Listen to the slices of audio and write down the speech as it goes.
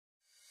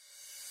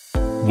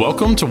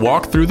Welcome to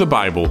Walk Through the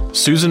Bible,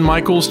 Susan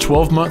Michael's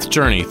 12-month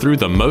journey through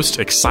the most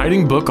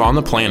exciting book on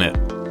the planet.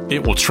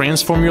 It will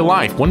transform your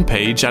life one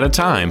page at a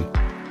time.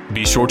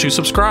 Be sure to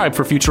subscribe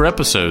for future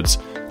episodes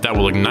that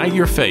will ignite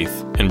your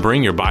faith and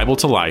bring your Bible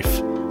to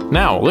life.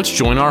 Now, let's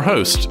join our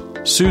host,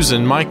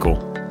 Susan Michael.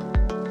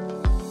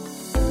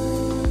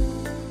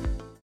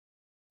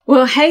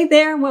 Well, hey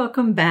there, and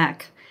welcome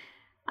back.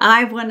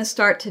 I want to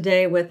start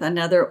today with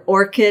another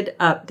orchid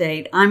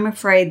update. I'm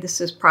afraid this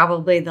is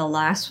probably the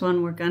last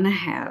one we're going to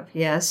have.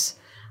 Yes,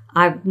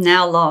 I've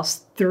now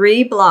lost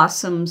 3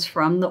 blossoms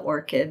from the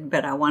orchid,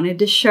 but I wanted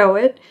to show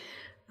it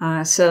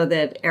so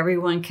that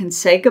everyone can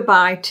say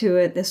goodbye to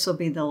it. This will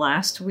be the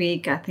last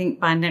week. I think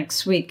by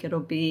next week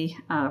it'll be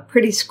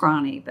pretty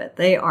scrawny, but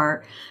they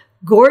are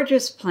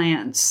gorgeous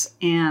plants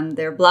and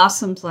their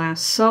blossoms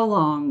last so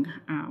long.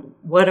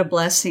 What a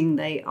blessing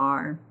they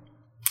are.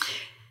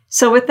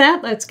 So with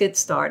that, let's get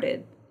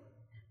started.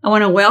 I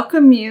want to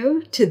welcome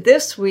you to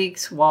this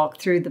week's Walk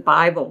Through the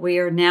Bible. We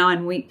are now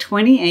in week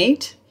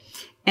 28,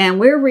 and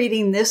we're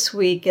reading this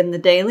week in the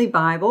Daily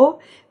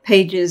Bible,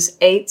 pages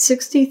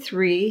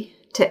 863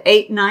 to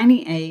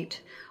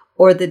 898,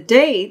 or the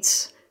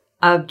dates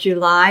of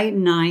July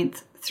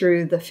 9th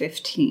through the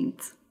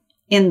 15th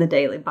in the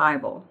Daily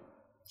Bible.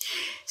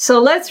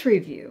 So let's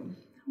review.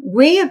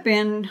 We have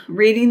been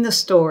reading the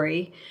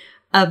story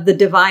of the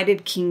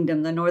divided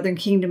kingdom, the northern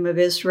kingdom of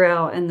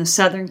Israel and the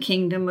southern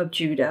kingdom of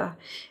Judah.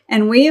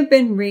 And we have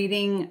been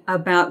reading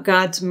about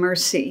God's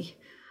mercy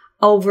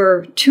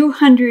over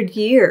 200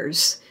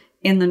 years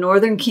in the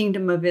northern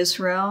kingdom of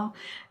Israel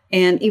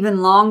and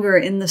even longer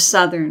in the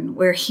southern,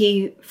 where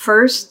he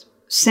first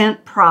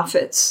sent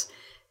prophets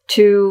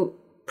to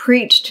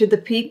preach to the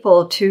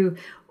people, to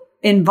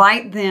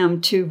invite them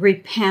to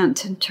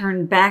repent and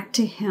turn back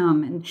to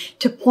him and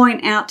to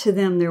point out to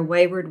them their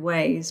wayward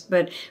ways.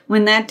 But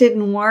when that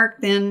didn't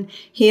work, then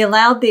he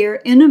allowed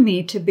their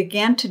enemy to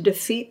begin to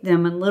defeat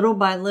them, and little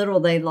by little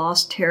they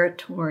lost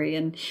territory.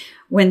 And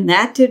when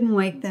that didn't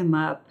wake them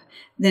up,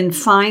 then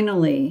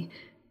finally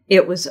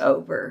it was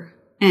over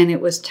and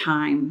it was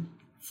time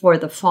for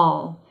the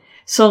fall.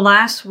 So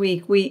last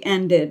week we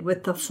ended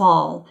with the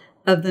fall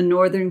of the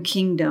northern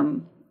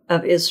kingdom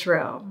of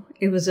Israel.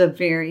 It was a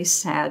very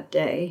sad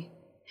day.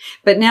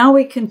 But now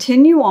we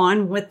continue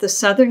on with the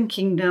southern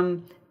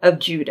kingdom of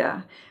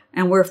Judah.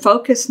 And we're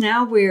focused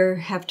now. We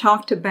have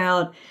talked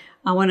about,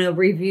 I want to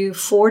review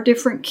 4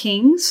 different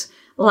kings.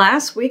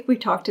 Last week we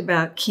talked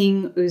about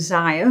King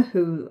Uzziah,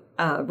 who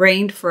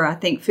reigned for, I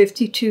think,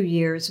 52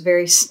 years,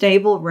 very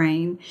stable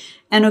reign,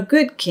 and a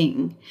good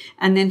king.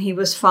 And then he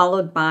was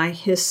followed by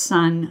his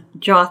son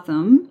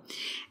Jotham.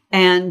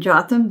 And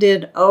Jotham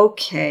did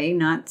okay,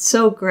 not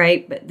so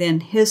great, but then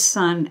his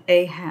son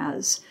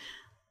Ahaz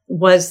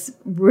was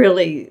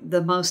really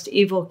the most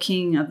evil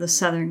king of the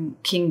southern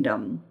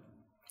kingdom,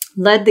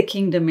 led the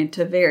kingdom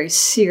into very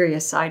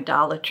serious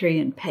idolatry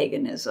and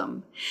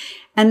paganism.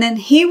 And then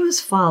he was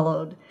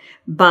followed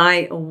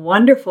by a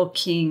wonderful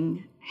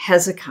king,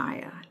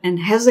 Hezekiah. And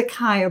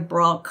Hezekiah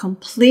brought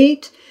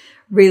complete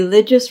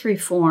religious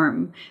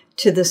reform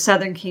to the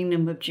southern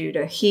kingdom of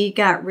Judah. He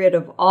got rid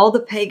of all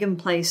the pagan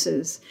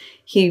places.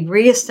 He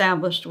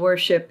reestablished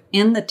worship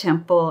in the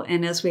temple.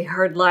 And as we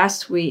heard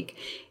last week,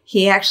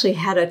 he actually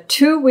had a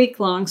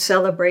 2-week-long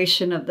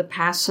celebration of the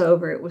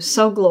Passover. It was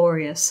so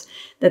glorious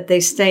that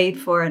they stayed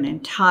for an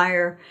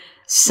entire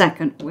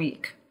second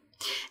week.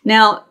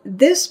 Now,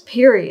 this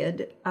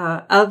period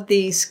of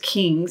these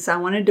kings, I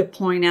wanted to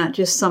point out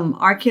just some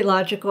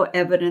archaeological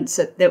evidence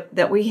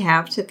that we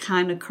have to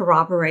kind of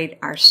corroborate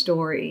our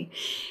story.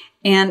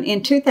 And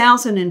in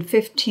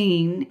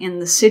 2015, in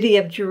the city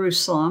of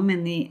Jerusalem,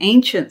 in the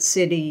ancient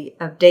city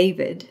of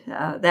David,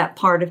 that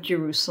part of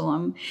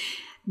Jerusalem,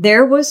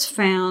 there was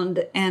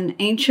found an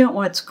ancient,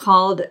 what's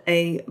called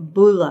a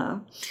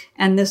bulla.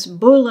 And this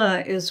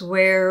bulla is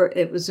where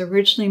it was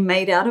originally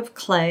made out of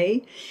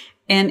clay,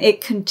 and it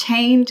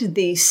contained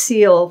the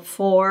seal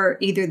for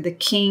either the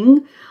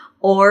king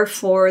or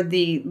for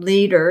the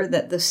leader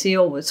that the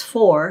seal was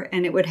for,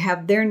 and it would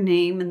have their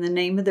name and the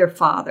name of their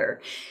father.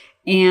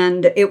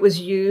 And it was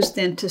used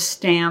then to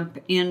stamp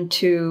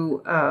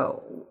into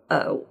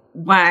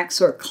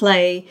wax or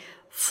clay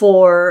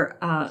for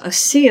a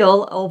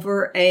seal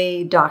over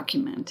a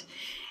document.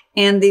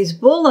 And these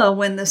bulla,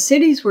 when the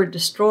cities were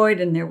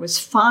destroyed and there was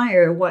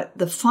fire, what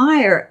the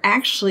fire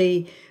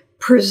actually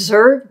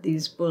preserved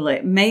these bulla.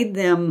 It made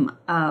them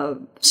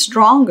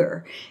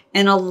stronger,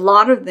 and a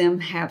lot of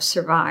them have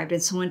survived.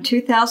 And so in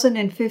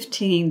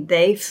 2015,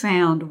 they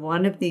found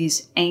one of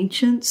these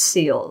ancient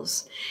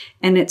seals,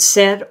 and it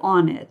said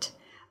on it,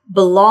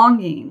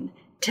 belonging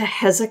to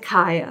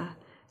Hezekiah,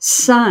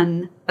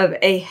 son of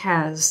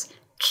Ahaz,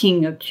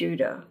 king of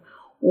Judah.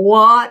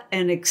 What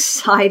an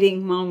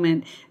exciting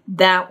moment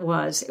that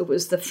was. It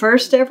was the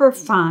first ever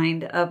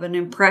find of an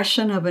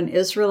impression of an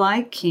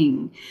Israelite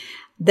king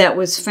that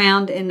was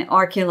found in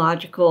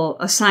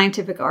a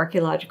scientific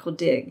archaeological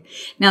dig.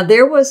 Now,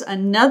 there was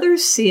another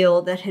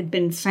seal that had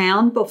been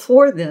found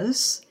before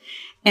this,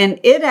 and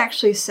it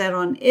actually said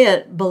on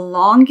it,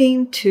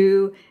 belonging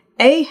to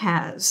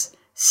Ahaz,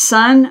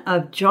 son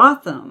of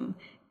Jotham,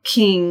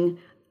 king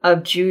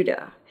of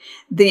Judah.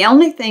 The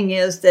only thing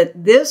is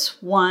that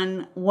this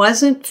one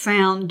wasn't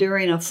found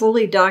during a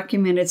fully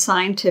documented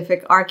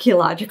scientific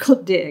archaeological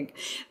dig,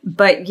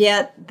 but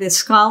yet the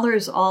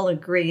scholars all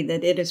agree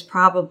that it is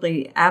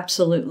probably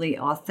absolutely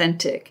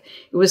authentic.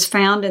 It was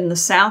found in the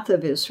south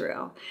of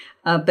Israel,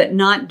 but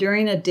not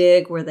during a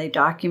dig where they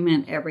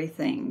document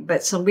everything.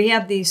 But so we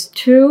have these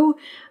two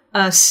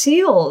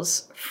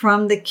seals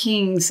from the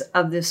kings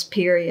of this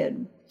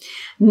period.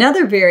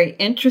 Another very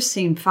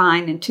interesting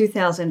find in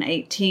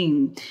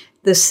 2018,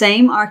 the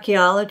same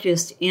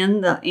archaeologist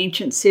in the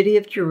ancient city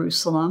of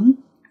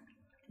Jerusalem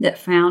that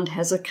found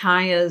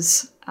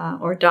Hezekiah's,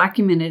 or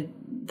documented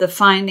the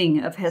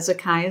finding of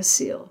Hezekiah's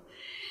seal,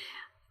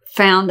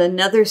 found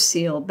another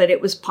seal, but it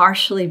was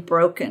partially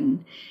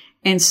broken.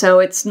 And so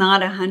it's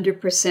not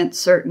 100%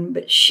 certain,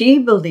 but she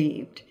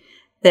believed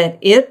that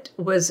it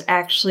was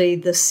actually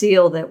the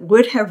seal that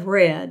would have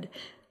read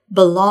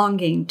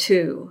belonging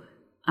to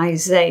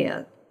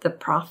Isaiah the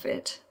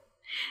prophet.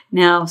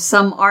 Now,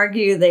 some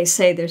argue, they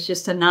say there's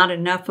just not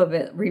enough of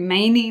it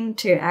remaining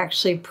to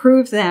actually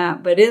prove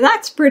that, but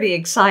that's pretty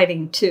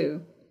exciting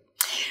too.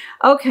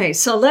 Okay,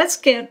 so let's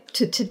get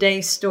to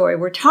today's story.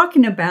 We're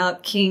talking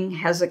about King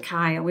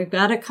Hezekiah. We've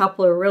got a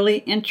couple of really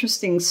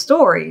interesting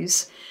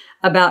stories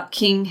about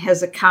King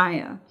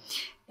Hezekiah,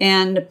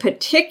 and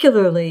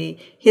particularly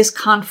his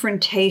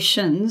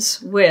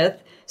confrontations with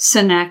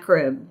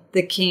Sennacherib,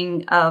 the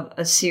king of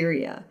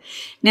Assyria.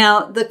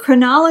 Now, the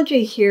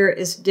chronology here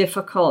is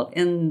difficult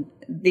in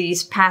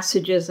these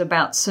passages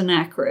about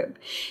Sennacherib.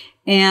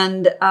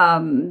 And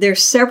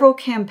there's several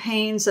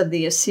campaigns of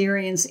the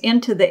Assyrians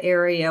into the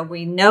area.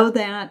 We know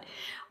that.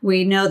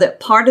 We know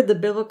that part of the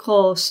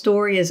biblical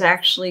story is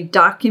actually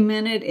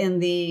documented in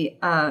the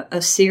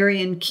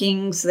Assyrian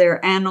kings,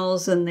 their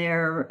annals and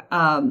their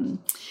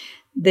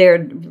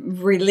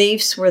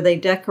reliefs where they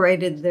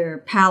decorated their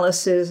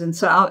palaces. And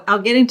so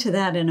I'll get into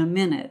that in a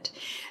minute.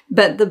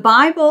 But the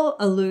Bible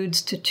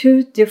alludes to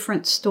two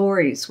different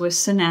stories with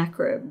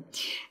Sennacherib.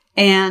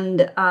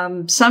 And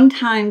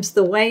sometimes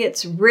the way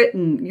it's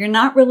written, you're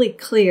not really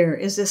clear.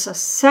 Is this a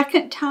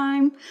second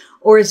time,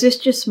 or is this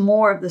just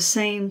more of the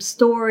same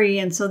story?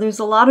 And so there's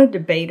a lot of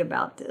debate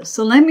about this.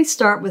 So let me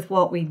start with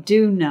what we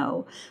do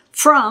know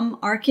from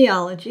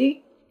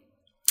archaeology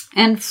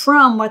and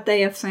from what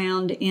they have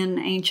found in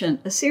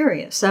ancient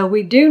Assyria. So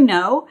we do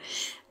know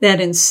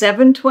that in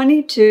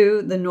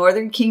 722, the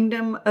northern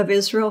kingdom of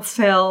Israel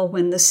fell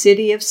when the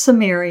city of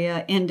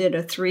Samaria ended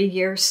a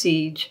 3-year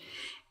siege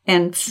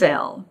and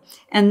fell.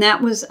 And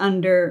that was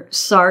under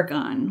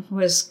Sargon,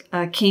 was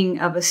king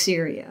of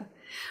Assyria.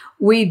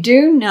 We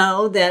do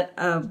know that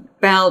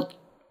about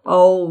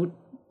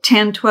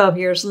 10, 12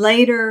 years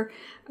later,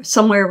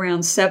 somewhere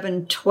around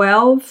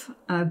 712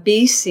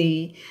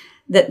 BC,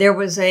 that there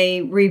was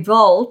a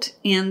revolt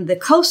in the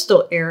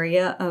coastal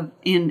area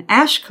in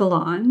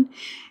Ashkelon.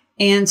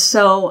 And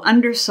so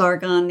under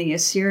Sargon, the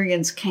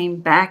Assyrians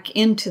came back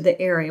into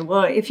the area.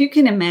 Well, if you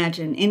can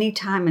imagine,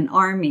 anytime an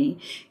army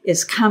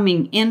is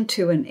coming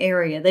into an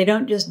area, they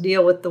don't just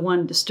deal with the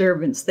one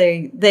disturbance.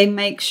 They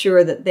make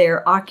sure that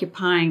they're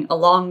occupying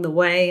along the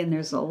way, and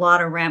there's a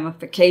lot of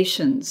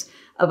ramifications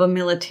of a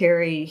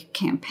military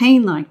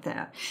campaign like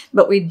that.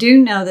 But we do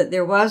know that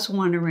there was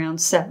one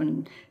around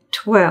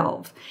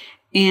 712.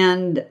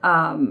 And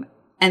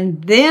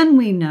then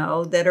we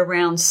know that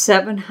around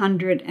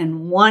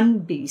 701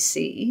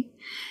 BC,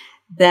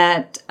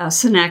 that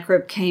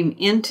Sennacherib came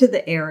into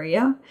the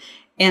area,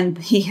 and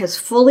he has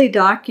fully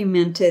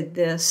documented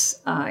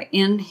this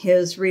in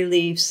his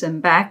reliefs and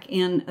back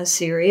in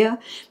Assyria,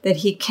 that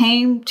he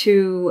came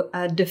to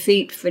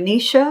defeat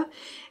Phoenicia,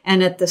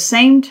 and at the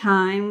same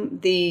time,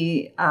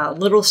 the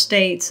little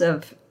states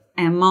of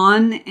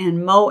Ammon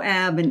and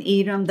Moab and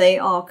Edom, they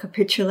all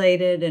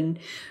capitulated and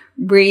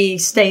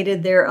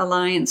restated their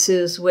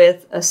alliances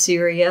with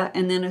Assyria,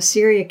 and then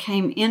Assyria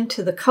came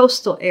into the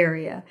coastal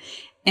area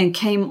and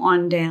came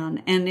on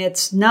down. And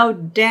it's no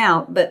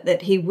doubt but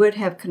that he would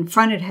have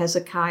confronted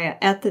Hezekiah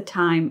at the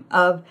time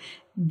of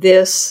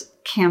this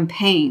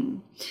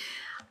campaign.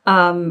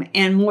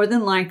 And more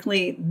than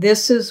likely,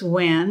 this is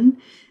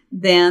when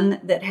then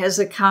that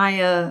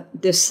Hezekiah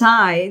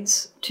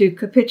decides to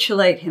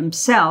capitulate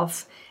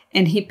himself,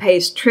 and he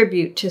pays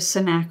tribute to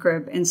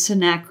Sennacherib, and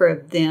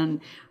Sennacherib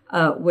then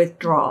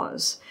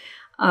withdraws.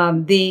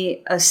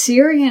 The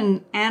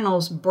Assyrian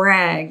annals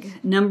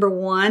brag, number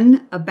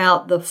one,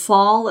 about the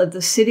fall of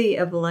the city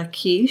of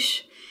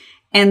Lachish,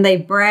 and they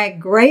brag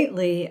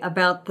greatly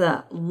about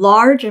the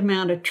large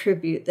amount of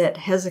tribute that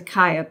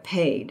Hezekiah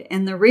paid.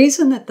 And the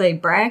reason that they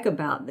brag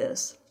about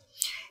this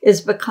is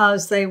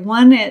because they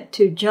wanted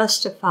to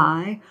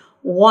justify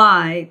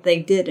why they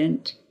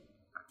didn't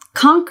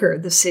conquer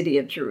the city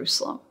of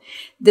Jerusalem.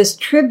 This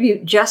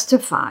tribute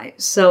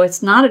justifies, so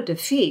it's not a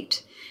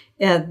defeat.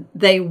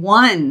 They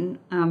won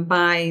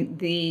by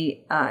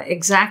the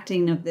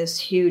exacting of this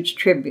huge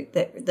tribute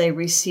that they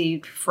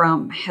received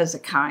from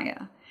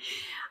Hezekiah.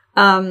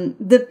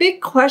 The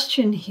big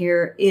question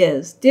here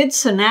is, did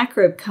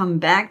Sennacherib come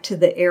back to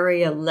the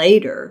area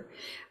later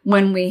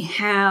when we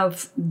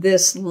have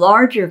this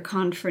larger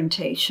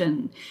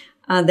confrontation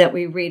that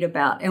we read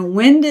about? And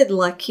when did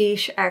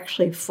Lachish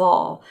actually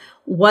fall?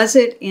 Was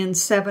it in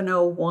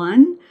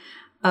 701?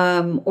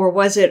 Or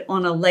was it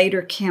on a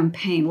later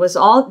campaign?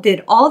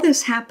 Did all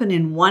this happen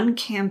in one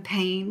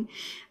campaign?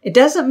 It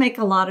doesn't make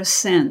a lot of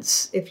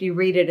sense if you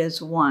read it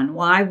as one.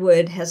 Why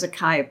would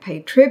Hezekiah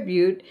pay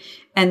tribute?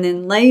 And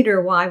then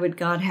later, why would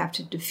God have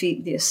to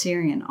defeat the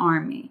Assyrian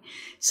army?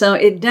 So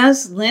it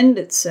does lend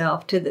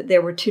itself to that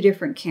there were two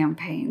different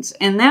campaigns.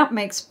 And that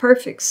makes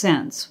perfect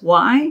sense.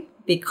 Why?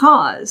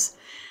 Because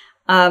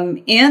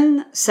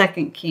in 2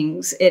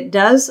 Kings, it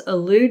does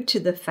allude to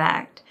the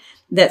fact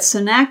that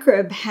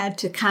Sennacherib had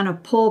to kind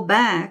of pull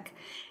back,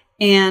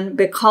 and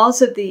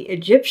because of the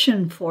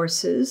Egyptian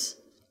forces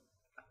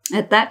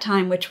at that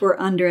time, which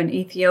were under an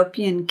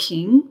Ethiopian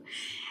king,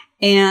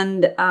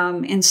 and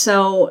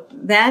so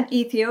that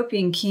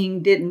Ethiopian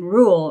king didn't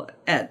rule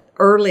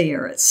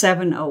earlier at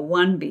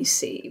 701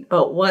 BC,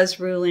 but was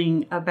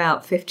ruling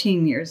about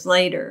 15 years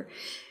later.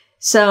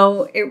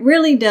 So it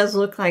really does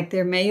look like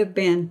there may have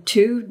been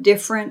two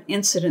different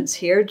incidents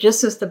here,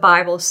 just as the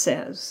Bible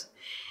says.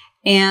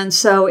 And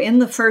so in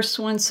the first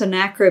one,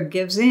 Hezekiah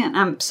gives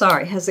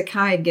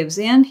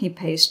in, he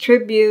pays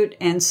tribute,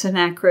 and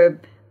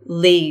Sennacherib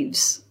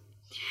leaves.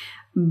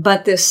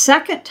 But the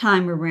second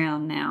time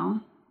around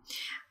now,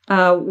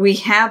 we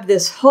have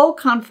this whole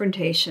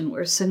confrontation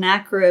where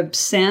Sennacherib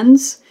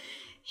sends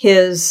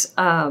his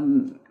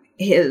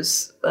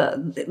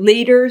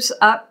leaders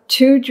up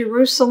to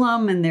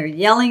Jerusalem, and they're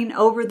yelling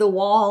over the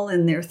wall,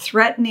 and they're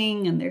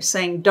threatening, and they're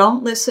saying,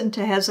 don't listen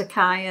to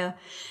Hezekiah.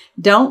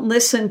 Don't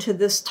listen to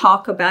this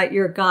talk about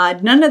your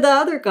God. None of the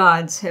other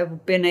gods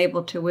have been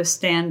able to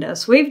withstand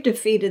us. We've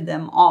defeated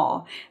them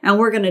all, and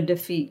we're going to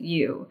defeat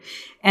you.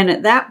 And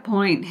at that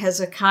point,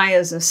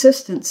 Hezekiah's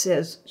assistant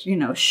says,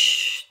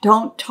 shh,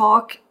 don't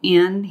talk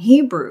in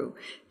Hebrew.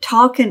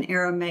 Talk in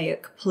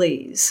Aramaic,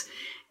 please.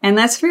 And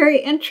that's very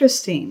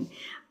interesting.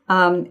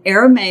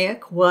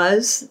 Aramaic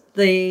was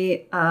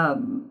the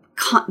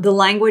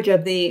language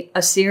of the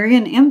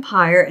Assyrian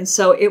Empire, and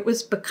so it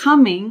was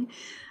becoming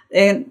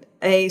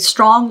a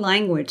strong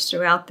language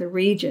throughout the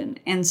region.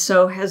 And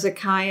so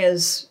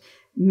Hezekiah's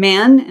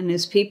men and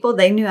his people,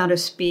 they knew how to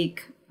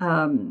speak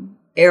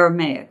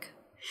Aramaic.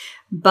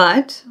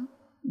 But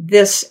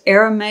this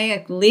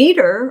Aramaic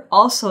leader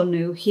also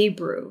knew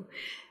Hebrew.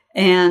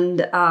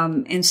 And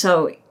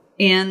so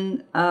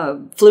in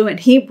fluent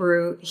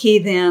Hebrew, he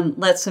then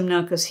lets them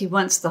know, because he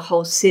wants the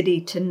whole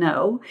city to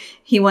know.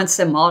 He wants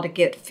them all to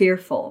get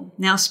fearful.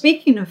 Now,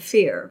 speaking of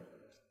fear,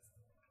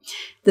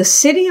 the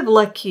city of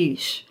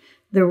Lachish,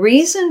 the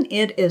reason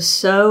it is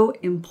so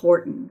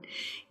important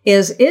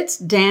is it's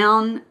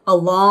down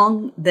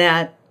along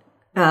that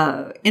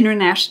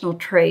international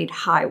trade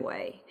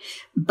highway,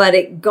 but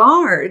it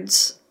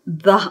guards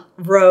the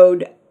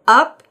road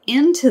up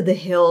into the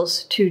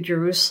hills to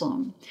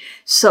Jerusalem.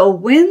 So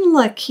when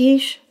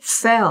Lachish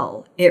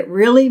fell, it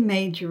really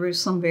made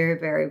Jerusalem very,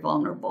 very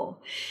vulnerable.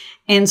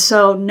 And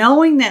so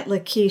knowing that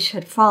Lachish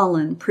had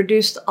fallen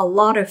produced a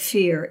lot of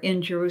fear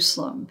in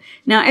Jerusalem.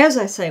 Now, as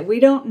I say, we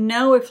don't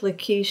know if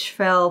Lachish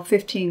fell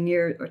 15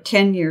 years or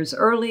 10 years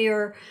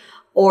earlier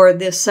or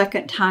this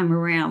second time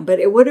around, but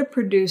it would have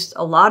produced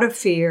a lot of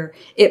fear.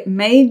 It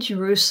made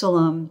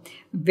Jerusalem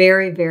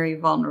very, very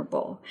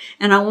vulnerable.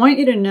 And I want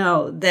you to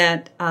know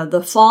that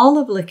the fall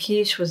of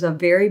Lachish was a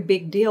very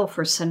big deal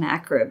for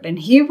Sennacherib, and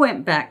he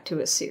went back to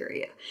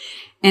Assyria.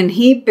 And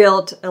he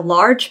built a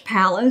large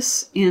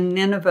palace in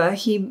Nineveh.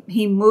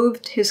 He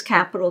moved his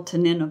capital to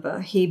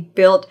Nineveh. He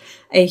built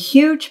a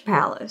huge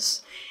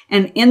palace.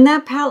 And in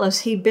that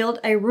palace, he built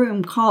a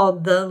room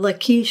called the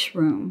Lachish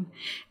room.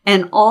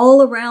 And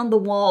all around the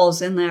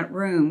walls in that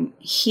room,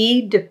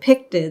 he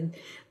depicted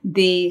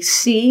the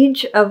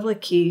siege of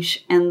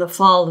Lachish and the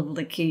fall of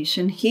Lachish.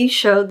 And he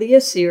showed the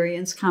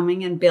Assyrians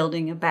coming and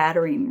building a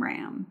battering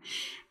ram.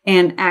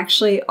 And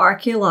actually,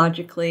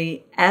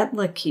 archaeologically, at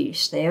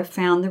Lachish, they have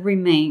found the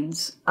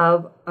remains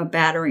of a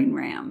battering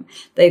ram.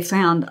 They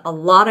found a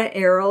lot of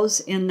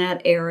arrows in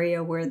that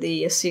area where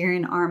the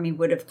Assyrian army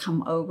would have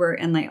come over.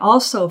 And they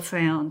also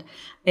found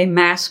a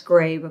mass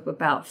grave of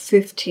about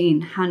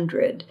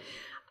 1,500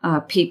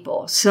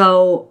 people.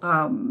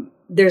 So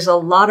there's a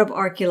lot of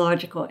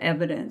archaeological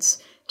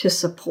evidence to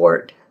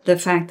support the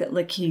fact that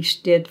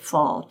Lachish did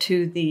fall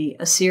to the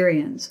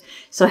Assyrians.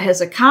 So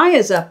Hezekiah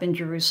is up in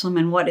Jerusalem,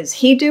 and what is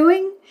he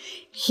doing?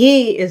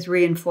 He is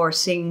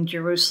reinforcing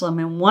Jerusalem.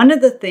 And one of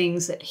the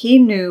things that he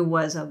knew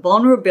was a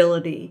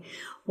vulnerability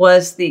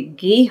was the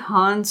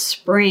Gihon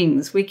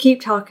Springs. We keep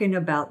talking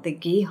about the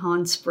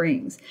Gihon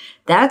Springs.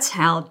 That's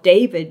how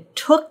David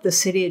took the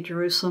city of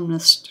Jerusalem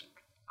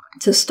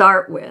to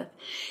start with.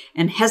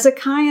 And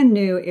Hezekiah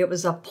knew it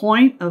was a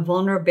point of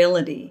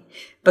vulnerability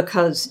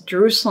because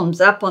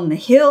Jerusalem's up on the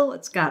hill.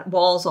 It's got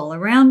walls all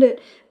around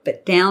it.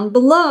 But down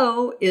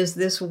below is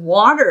this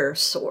water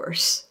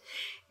source.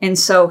 And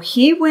so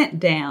he went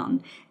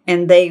down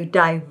and they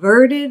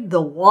diverted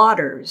the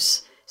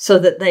waters so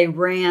that they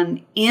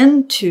ran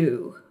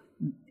inside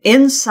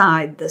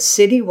the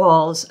city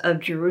walls of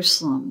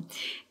Jerusalem.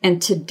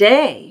 And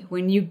today,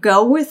 when you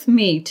go with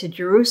me to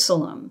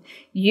Jerusalem,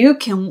 you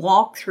can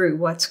walk through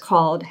what's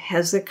called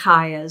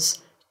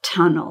Hezekiah's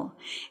tunnel.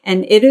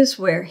 And it is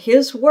where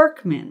his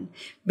workmen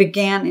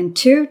began in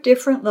two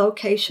different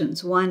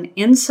locations, one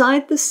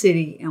inside the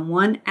city and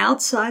one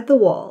outside the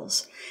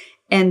walls.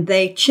 And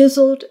they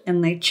chiseled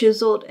and they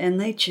chiseled and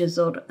they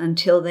chiseled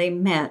until they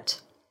met.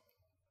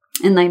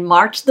 And they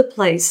marched the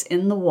place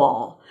in the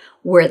wall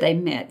where they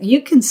met. You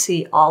can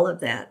see all of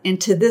that. And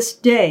to this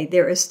day,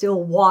 there is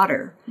still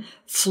water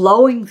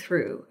flowing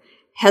through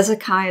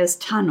Hezekiah's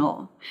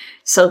tunnel.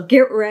 So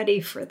get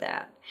ready for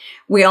that.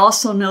 We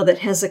also know that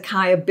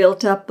Hezekiah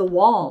built up the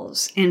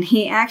walls, and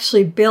he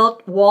actually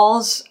built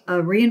walls,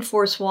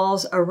 reinforced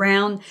walls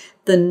around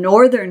the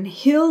northwestern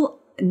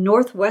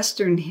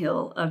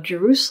hill of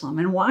Jerusalem.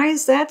 And why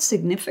is that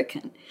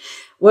significant?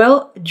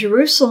 Well,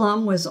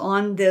 Jerusalem was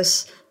on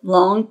this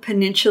long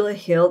peninsula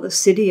hill. The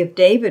city of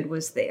David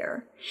was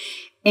there,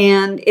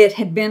 and it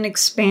had been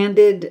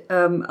expanded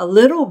a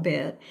little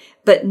bit,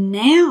 but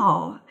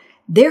now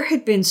there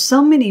had been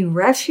so many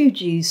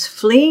refugees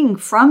fleeing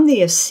from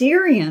the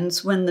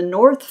Assyrians when the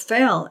north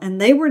fell,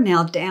 and they were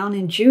now down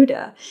in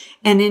Judah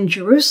and in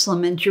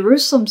Jerusalem, and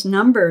Jerusalem's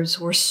numbers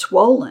were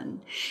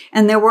swollen.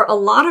 And there were a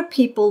lot of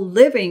people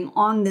living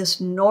on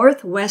this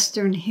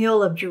northwestern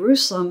hill of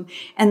Jerusalem,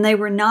 and they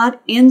were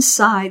not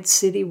inside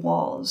city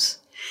walls.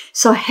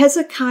 So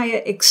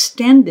Hezekiah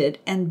extended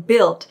and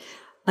built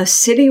a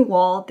city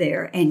wall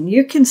there, and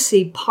you can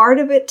see part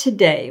of it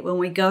today when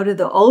we go to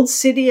the old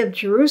city of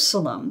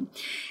Jerusalem,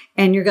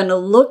 and you're going to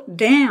look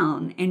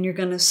down and you're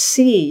going to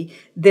see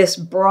this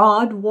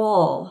broad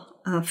wall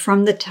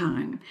from the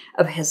time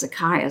of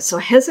Hezekiah. So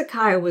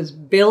Hezekiah was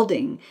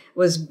busy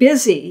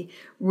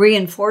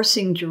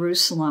reinforcing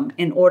Jerusalem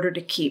in order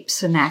to keep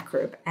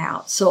Sennacherib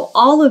out. So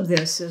all of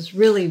this is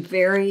really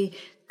very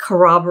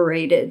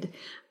corroborated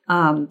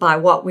by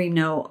what we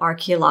know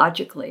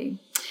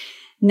archaeologically.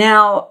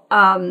 Now,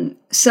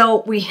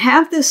 so we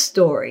have this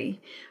story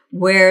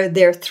where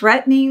they're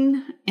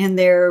threatening and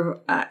they're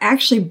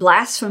actually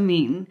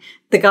blaspheming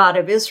the God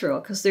of Israel,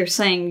 because they're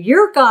saying,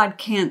 your God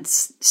can't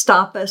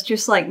stop us,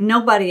 just like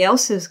nobody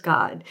else's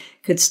God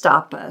could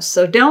stop us.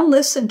 So don't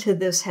listen to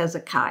this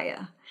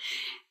Hezekiah.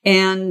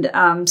 And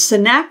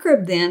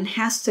Sennacherib then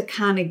has to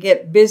kind of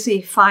get busy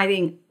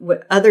fighting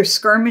with other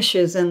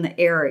skirmishes in the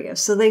area.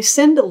 So they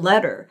send a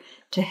letter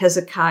to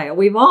Hezekiah.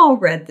 We've all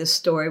read this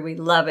story. We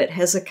love it.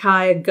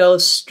 Hezekiah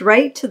goes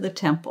straight to the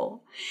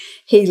temple.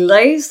 He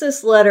lays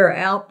this letter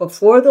out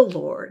before the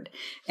Lord,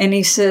 and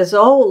he says,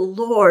 "Oh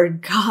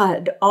Lord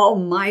God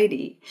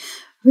Almighty,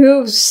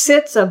 who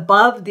sits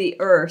above the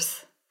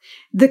earth,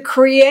 the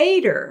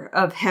creator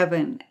of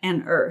heaven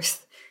and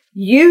earth,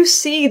 you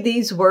see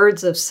these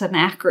words of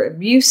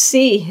Sennacherib. You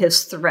see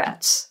his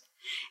threats.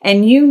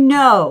 And you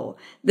know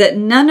that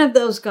none of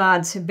those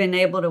gods have been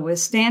able to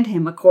withstand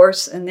him," of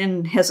course. And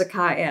then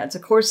Hezekiah adds,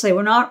 of course, they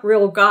were not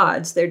real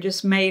gods. They're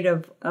just made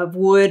of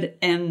wood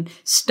and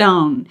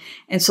stone.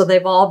 And so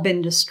they've all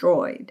been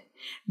destroyed.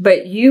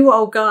 But you,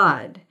 O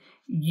God,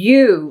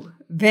 you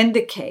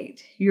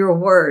vindicate your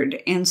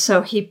word. And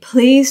so he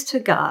pleads to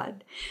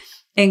God.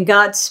 And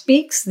God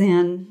speaks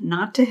then,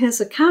 not to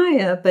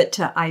Hezekiah, but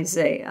to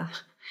Isaiah.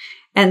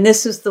 And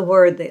this is the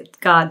word that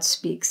God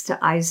speaks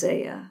to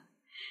Isaiah.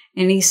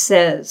 And he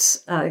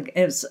says,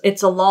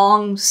 it's a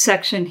long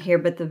section here,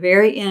 but the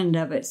very end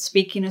of it,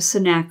 speaking of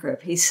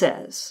Sennacherib, he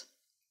says,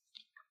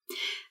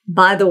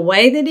 by the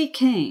way that he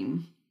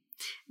came,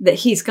 that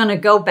he's going to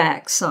go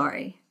back,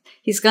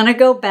 he's going to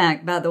go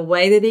back by the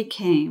way that he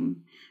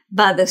came,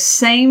 by the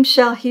same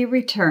shall he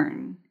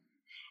return,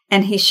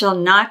 and he shall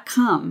not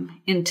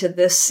come into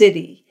this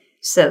city,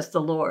 says the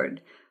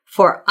Lord,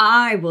 for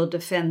I will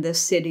defend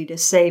this city to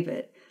save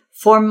it,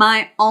 for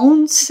my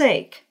own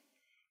sake,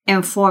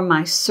 and for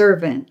my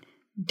servant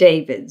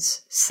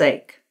David's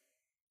sake.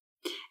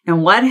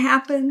 And what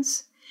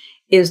happens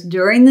is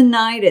during the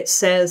night, it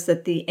says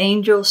that the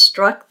angel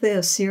struck the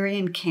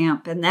Assyrian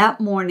camp, and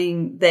that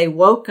morning they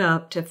woke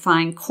up to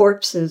find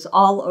corpses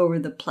all over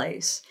the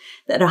place,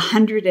 that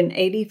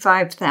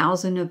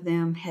 185,000 of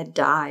them had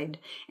died.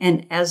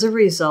 And as a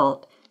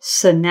result,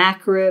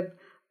 Sennacherib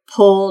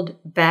pulled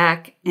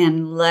back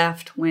and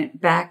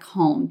went back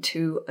home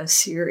to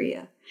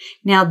Assyria.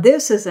 Now,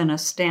 this is an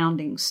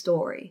astounding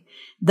story.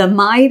 The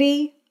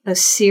mighty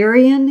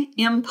Assyrian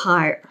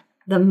Empire,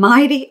 the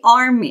mighty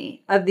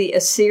army of the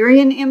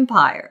Assyrian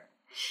Empire,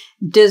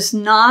 does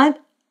not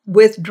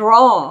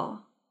withdraw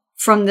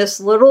from this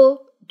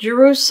little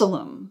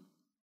Jerusalem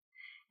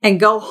and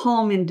go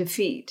home in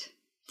defeat.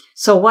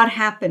 So what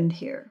happened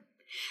here?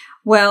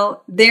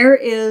 Well, there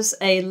is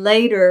a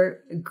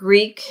later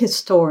Greek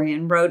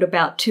historian, wrote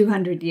about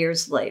 200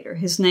 years later.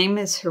 His name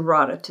is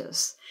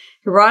Herodotus.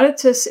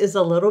 Herodotus is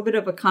a little bit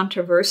of a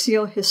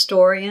controversial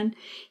historian.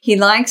 He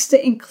likes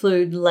to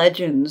include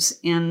legends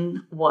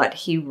in what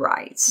he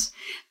writes.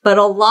 But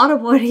a lot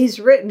of what he's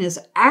written is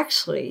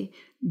actually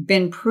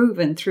been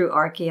proven through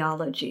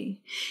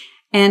archaeology.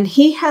 And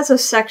he has a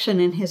section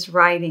in his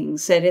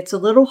writings that it's a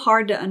little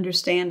hard to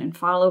understand and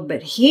follow,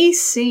 but he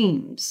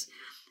seems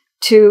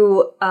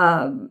to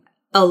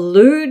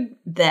allude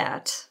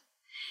that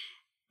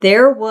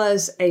there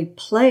was a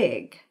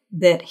plague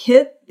that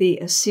hit the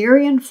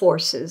Assyrian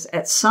forces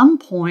at some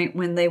point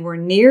when they were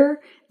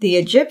near the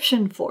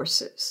Egyptian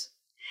forces,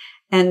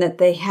 and that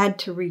they had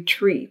to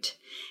retreat.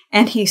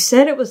 And he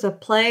said it was a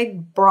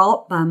plague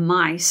brought by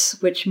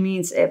mice, which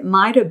means it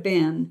might have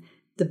been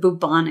the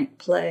bubonic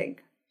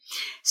plague.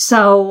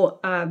 So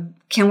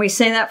can we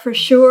say that for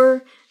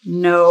sure?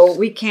 No,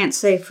 we can't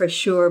say for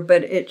sure,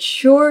 but it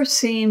sure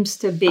seems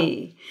to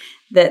be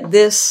that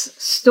this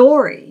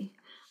story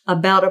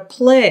about a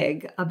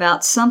plague,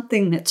 about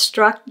something that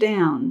struck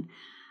down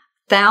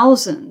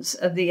thousands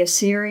of the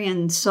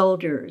Assyrian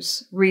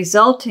soldiers,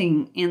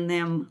 resulting in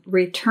them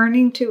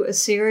returning to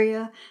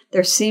Assyria,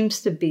 there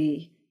seems to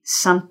be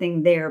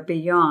something there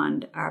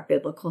beyond our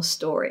biblical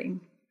story.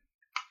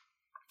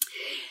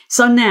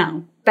 So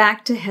now,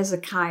 back to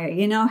Hezekiah.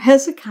 You know,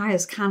 Hezekiah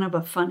is kind of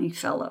a funny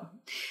fellow.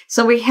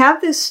 So we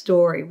have this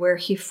story where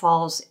he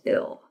falls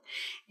ill.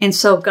 And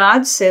so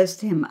God says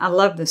to him, I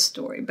love this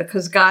story,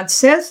 because God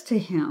says to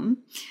him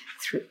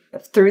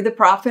through the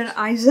prophet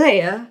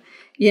Isaiah,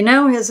 you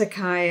know,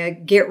 Hezekiah,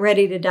 get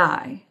ready to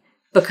die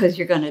because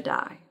you're going to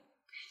die.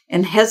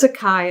 And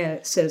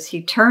Hezekiah says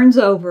he turns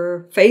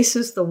over,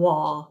 faces the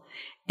wall,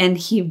 and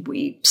he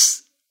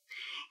weeps.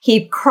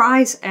 He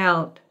cries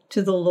out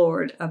to the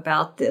Lord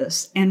about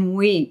this and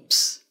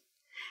weeps.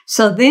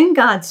 So then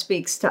God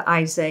speaks to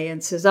Isaiah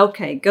and says,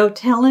 okay, go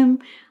tell him,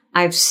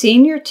 I've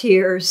seen your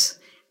tears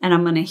and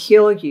I'm going to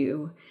heal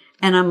you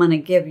and I'm going to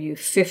give you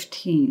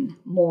 15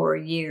 more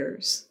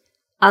years.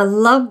 I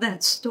love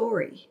that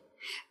story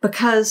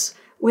because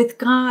with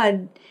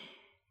God,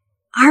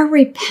 our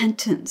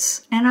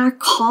repentance and our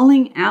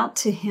calling out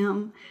to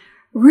him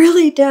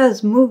really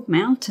does move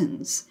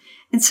mountains.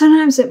 And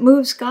sometimes it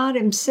moves God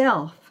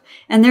himself.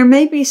 And there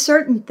may be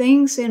certain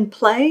things in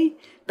play,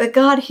 but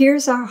God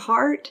hears our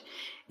heart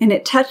and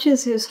it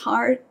touches his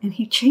heart and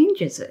he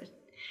changes it.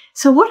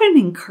 So what an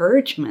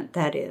encouragement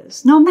that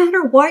is. No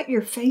matter what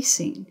you're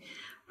facing,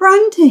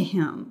 run to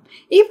him,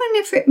 even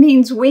if it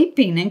means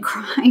weeping and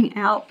crying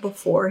out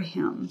before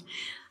him.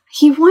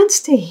 He wants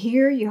to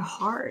hear your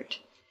heart.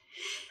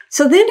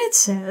 So then it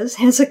says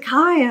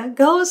Hezekiah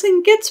goes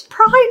and gets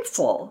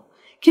prideful.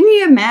 Can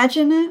you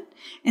imagine it?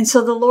 And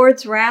so the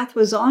Lord's wrath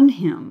was on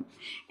him.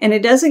 And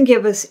it doesn't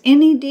give us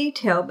any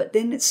detail, but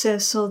then it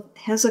says, so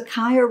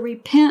Hezekiah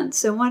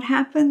repents. And what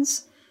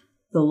happens?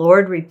 The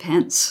Lord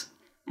repents,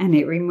 and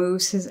it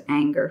removes his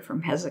anger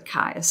from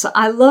Hezekiah. So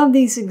I love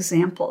these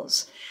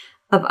examples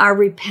of our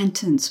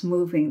repentance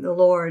moving the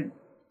Lord.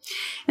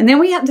 And then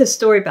we have this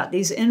story about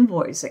these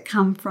envoys that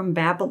come from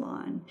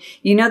Babylon.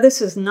 You know, this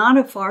is not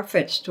a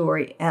far-fetched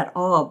story at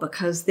all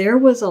because there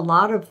was a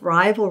lot of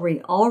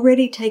rivalry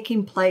already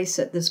taking place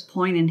at this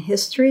point in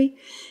history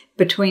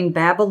between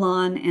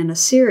Babylon and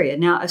Assyria.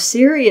 Now,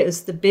 Assyria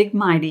is the big,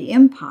 mighty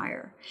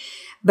empire.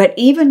 But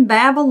even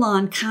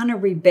Babylon kind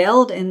of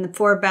rebelled, and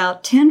for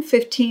about 10,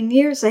 15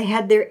 years, they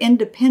had their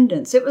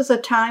independence. It was a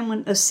time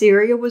when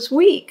Assyria was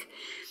weak.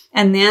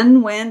 And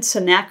then when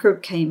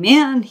Sennacherib came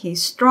in,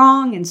 he's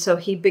strong, and so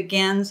he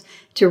begins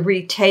to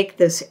retake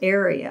this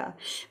area.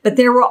 But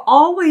there were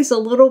always a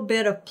little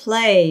bit of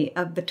play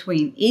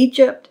between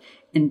Egypt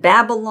and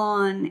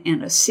Babylon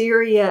and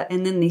Assyria,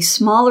 and then these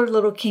smaller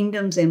little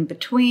kingdoms in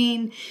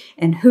between,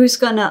 and who's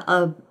going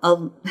to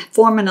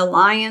form an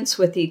alliance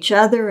with each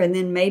other, and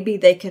then maybe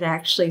they could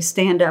actually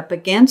stand up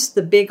against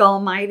the big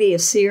almighty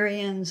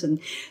Assyrians.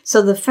 And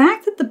so the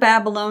fact that the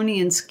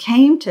Babylonians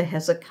came to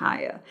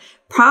Hezekiah,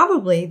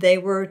 probably they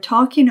were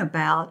talking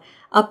about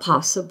a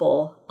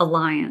possible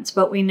alliance.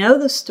 But we know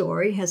the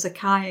story.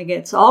 Hezekiah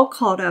gets all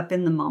caught up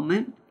in the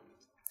moment,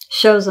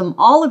 shows them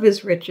all of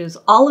his riches,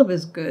 all of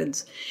his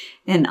goods.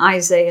 And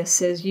Isaiah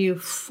says, you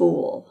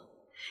fool,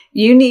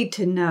 you need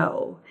to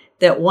know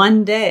that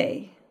one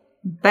day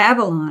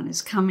Babylon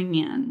is coming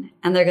in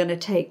and they're going to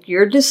take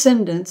your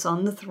descendants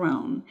on the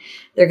throne.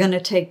 They're going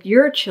to take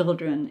your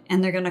children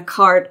and they're going to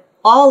cart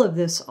all of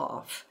this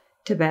off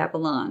to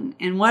Babylon.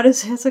 And what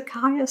does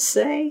Hezekiah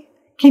say?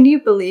 Can you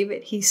believe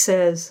it? He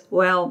says,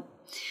 well,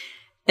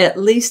 at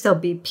least there'll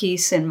be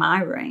peace in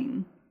my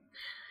reign.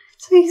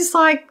 So he's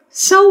like,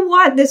 so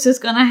what? This is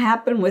going to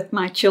happen with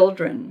my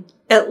children.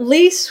 At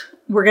least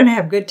we're going to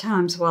have good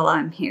times while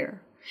I'm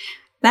here.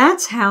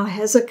 That's how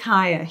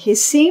Hezekiah, he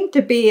seemed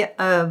to be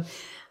a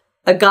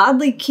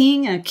godly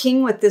king, a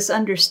king with this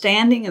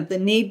understanding of the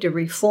need to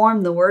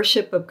reform the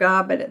worship of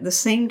God, but at the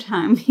same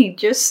time, he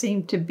just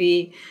seemed to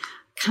be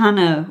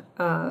kind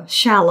of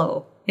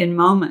shallow in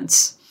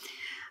moments.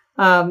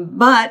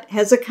 But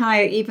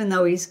Hezekiah, even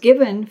though he's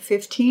given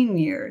 15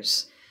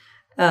 years,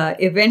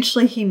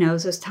 eventually he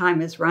knows his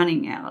time is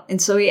running out.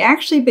 And so he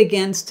actually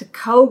begins to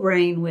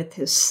co-reign with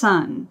his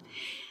son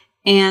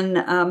and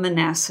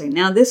Manasseh.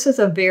 Now, this is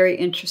a very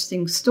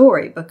interesting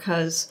story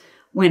because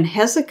when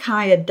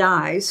Hezekiah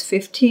dies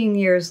 15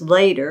 years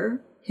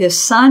later, His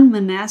son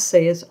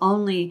Manasseh is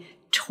only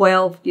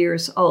 12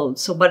 years old.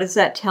 So what does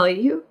that tell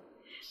you?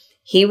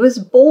 He was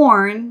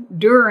born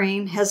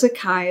during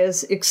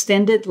Hezekiah's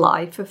extended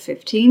life of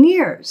 15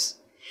 years.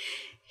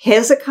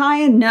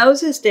 Hezekiah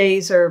knows his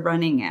days are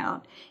running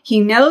out. He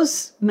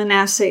knows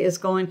Manasseh is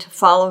going to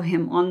follow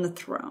him on the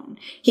throne.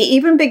 He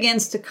even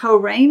begins to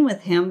co-reign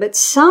with him, but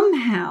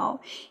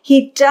somehow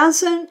he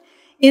doesn't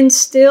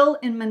instill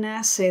in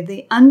Manasseh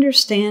the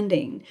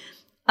understanding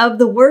of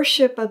the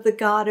worship of the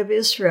God of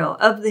Israel,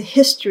 of the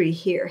history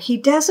here. He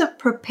doesn't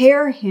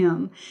prepare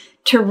him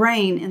to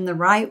reign in the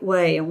right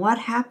way. And what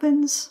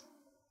happens?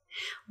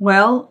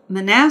 Well,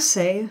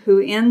 Manasseh,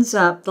 who ends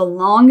up the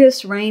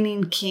longest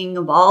reigning king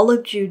of all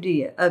of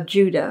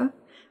Judah,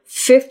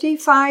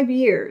 55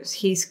 years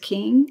he's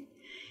king.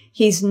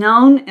 He's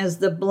known as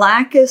the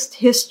blackest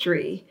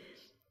history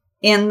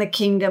in the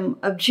kingdom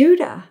of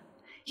Judah.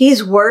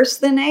 He's worse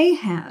than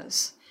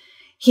Ahaz.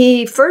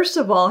 First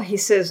of all, he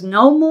says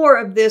no more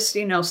of this,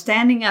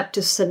 standing up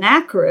to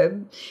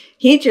Sennacherib.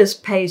 He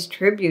just pays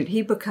tribute.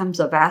 He becomes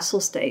a vassal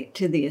state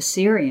to the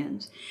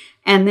Assyrians.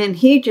 And then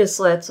he just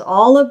lets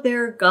all of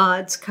their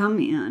gods come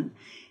in.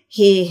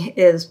 He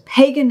is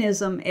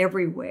paganism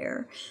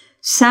everywhere,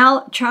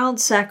 child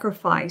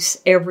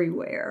sacrifice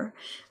everywhere.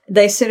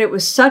 They said it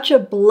was such a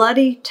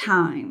bloody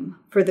time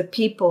for the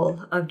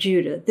people of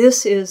Judah.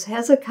 This is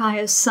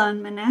Hezekiah's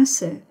son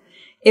Manasseh.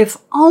 If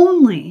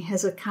only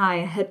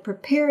Hezekiah had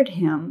prepared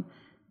him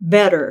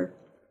better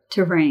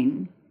to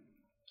reign.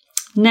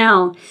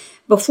 Now,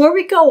 before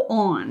we go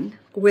on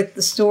with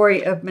the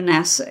story of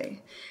Manasseh,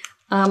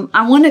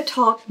 I want to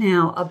talk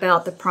now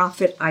about the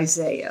prophet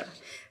Isaiah,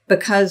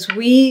 because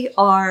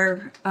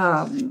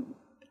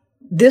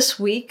this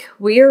week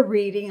we are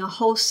reading a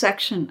whole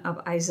section of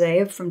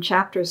Isaiah from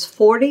chapters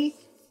 40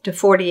 to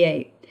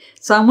 48.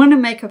 So I want to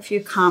make a few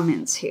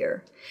comments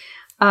here.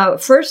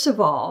 First of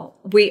all,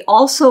 we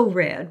also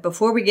read,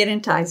 before we get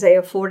into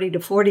Isaiah 40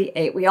 to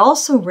 48, we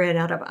also read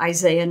out of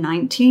Isaiah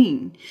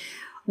 19,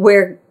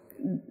 where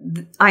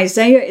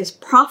Isaiah is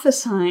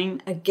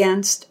prophesying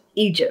against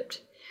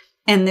Egypt.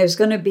 And there's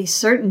going to be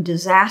certain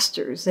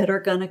disasters that are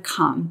going to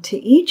come to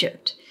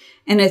Egypt.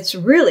 And it's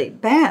really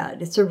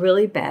bad. It's a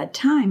really bad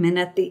time. And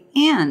at the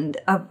end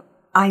of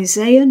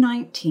Isaiah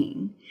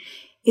 19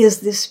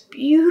 is this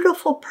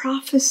beautiful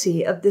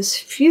prophecy of this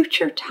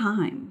future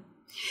time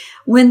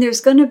when there's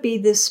going to be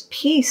this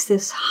peace,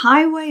 this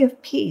highway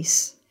of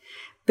peace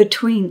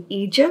between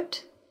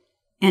Egypt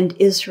and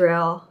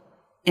Israel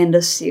and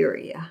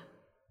Assyria.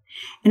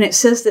 And it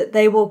says that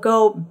they will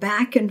go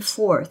back and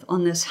forth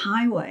on this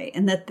highway,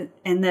 and that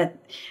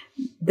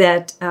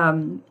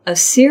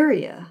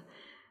Assyria,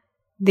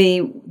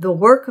 the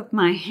work of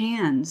my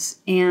hands,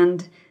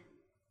 and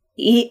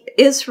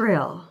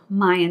Israel,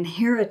 my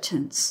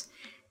inheritance,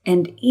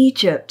 and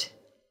Egypt,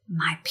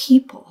 my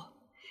people,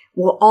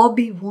 will all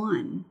be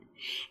one.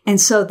 And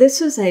so this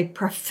is a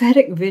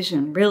prophetic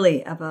vision,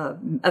 really, of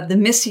the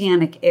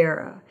Messianic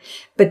era.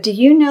 But do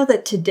you know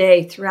that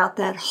today, throughout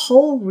that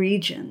whole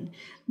region,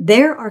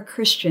 there are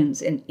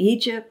Christians in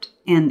Egypt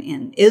and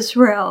in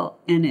Israel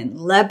and in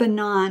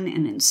Lebanon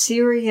and in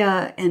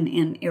Syria and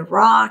in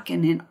Iraq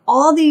and in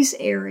all these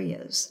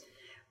areas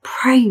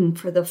praying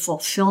for the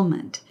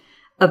fulfillment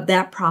of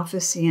that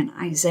prophecy in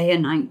Isaiah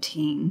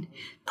 19,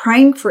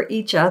 praying for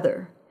each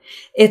other.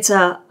 It's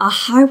a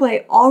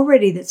highway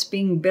already that's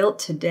being built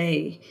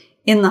today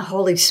in the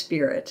Holy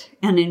Spirit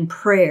and in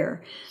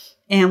prayer.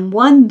 And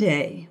one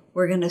day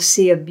we're going to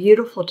see a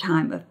beautiful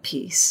time of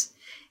peace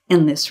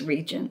in this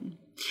region.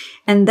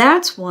 And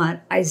that's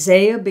what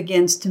Isaiah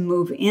begins to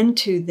move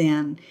into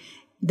then,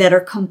 that are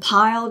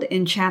compiled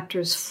in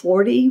chapters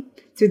 40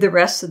 through the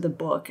rest of the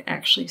book,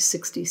 actually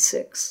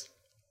 66.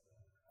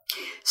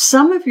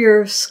 Some of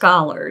your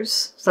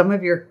scholars, some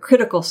of your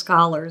critical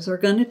scholars are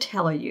going to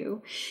tell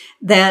you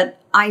that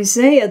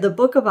Isaiah, the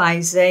book of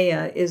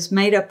Isaiah, is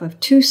made up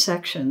of two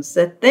sections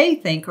that they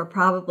think are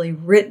probably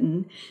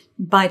written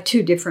by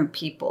two different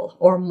people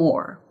or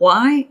more.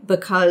 Why?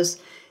 Because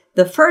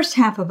the first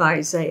half of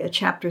Isaiah,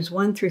 chapters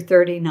 1 through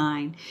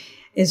 39,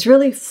 is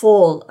really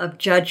full of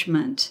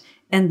judgment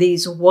and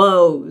these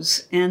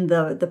woes and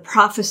the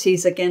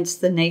prophecies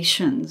against the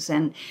nations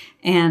and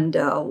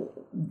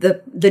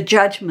the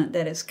judgment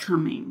that is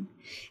coming.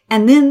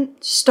 And then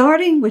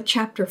starting with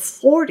chapter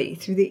 40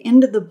 through the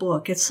end of the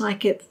book, it's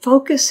like it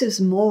focuses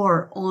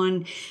more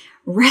on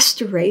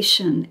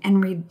restoration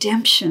and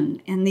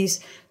redemption and these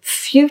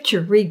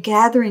future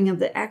regathering of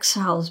the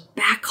exiles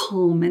back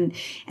home and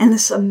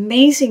this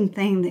amazing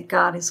thing that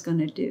God is going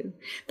to do.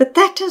 But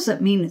that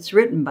doesn't mean it's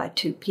written by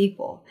two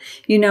people.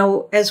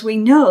 As we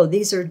know,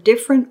 these are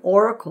different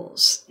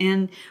oracles,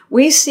 and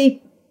we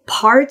see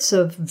parts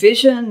of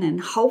vision and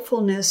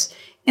hopefulness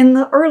in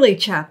the early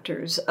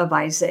chapters of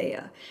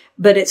Isaiah,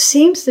 but it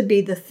seems to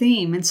be the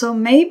theme. And so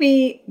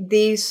maybe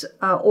these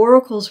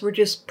oracles were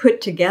just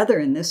put together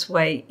in this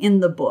way in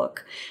the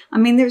book. I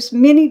mean, there's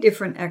many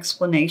different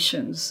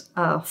explanations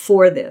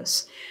for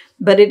this.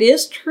 But it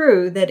is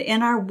true that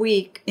in our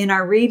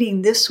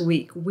reading this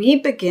week, we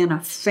begin a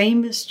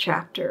famous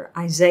chapter,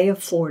 Isaiah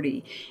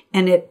 40,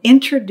 and it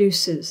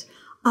introduces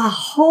a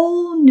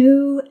whole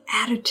new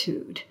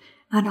attitude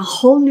and a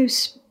whole new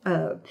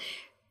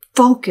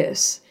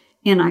focus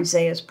in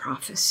Isaiah's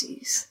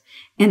prophecies.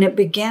 And it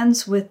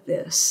begins with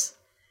this: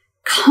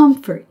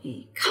 comfort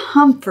ye,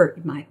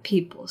 comfort my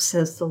people,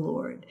 says the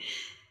Lord.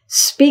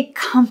 Speak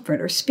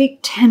comfort, or speak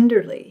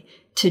tenderly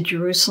to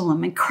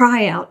Jerusalem, and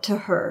cry out to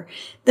her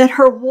that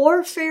her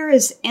warfare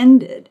is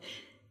ended,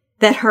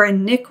 that her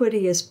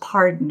iniquity is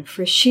pardoned,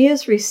 for she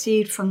has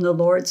received from the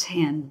Lord's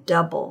hand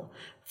double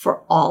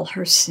for all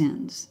her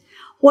sins.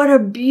 What a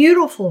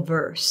beautiful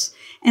verse.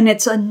 And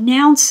it's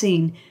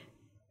announcing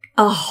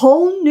a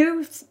whole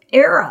new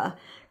era.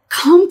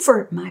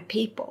 Comfort my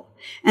people.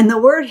 And the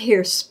word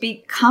here,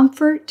 speak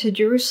comfort to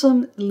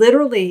Jerusalem,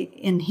 literally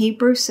in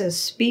Hebrew says,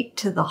 speak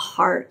to the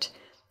heart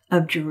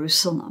of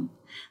Jerusalem.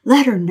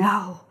 Let her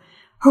know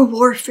her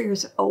warfare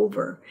is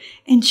over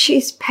and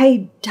she's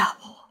paid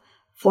double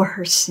for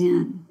her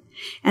sin.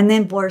 And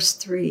then verse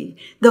 3,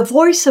 the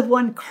voice of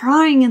one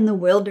crying in the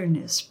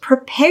wilderness,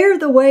 prepare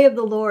the way of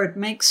the Lord,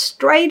 make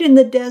straight in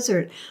the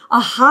desert a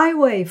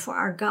highway for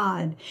our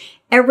God.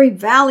 Every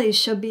valley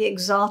shall be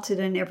exalted,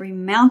 and every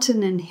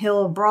mountain and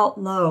hill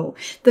brought low.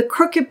 The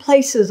crooked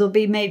places will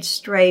be made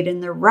straight,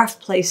 and the rough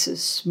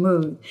places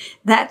smooth.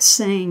 That's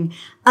saying,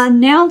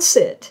 announce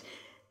it.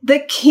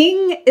 The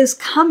king is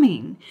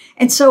coming.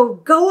 And so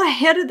go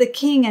ahead of the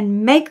king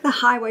and make the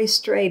highway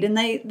straight. And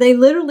they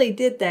literally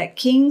did that.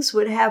 Kings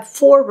would have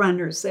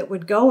forerunners that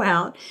would go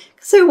out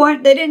because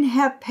they didn't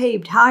have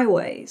paved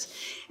highways.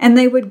 And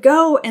they would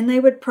go and they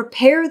would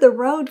prepare the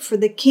road for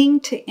the king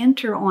to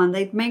enter on.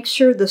 They'd make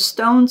sure the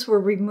stones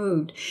were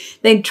removed.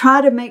 They'd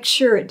try to make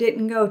sure it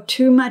didn't go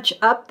too much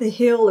up the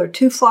hill or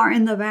too far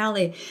in the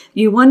valley.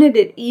 You wanted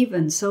it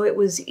even, so it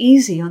was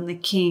easy on the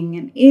king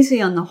and easy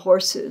on the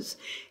horses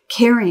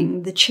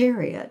carrying the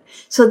chariot.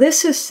 So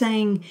this is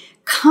saying,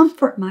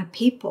 comfort my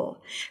people.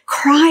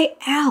 Cry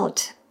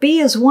out. Be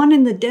as one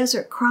in the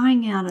desert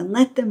crying out, and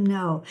let them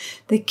know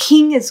the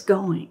king is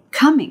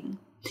coming.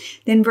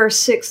 Then verse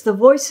 6, the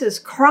voice says,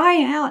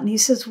 cry out. And he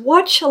says,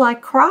 what shall I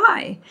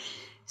cry? It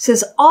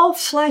says, all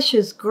flesh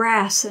is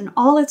grass, and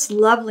all its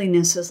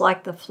loveliness is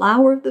like the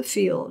flower of the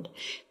field.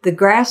 The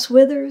grass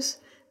withers,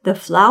 the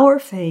flower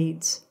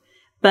fades,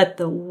 but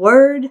the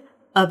word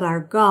of our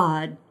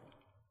God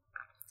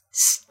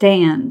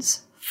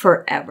stands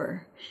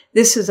forever.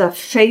 This is a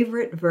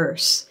favorite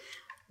verse.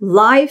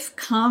 Life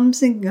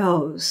comes and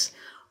goes.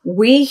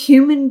 We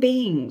human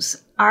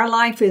beings, our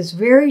life is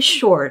very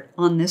short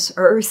on this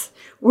earth.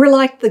 We're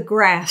like the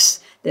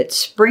grass that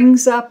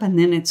springs up and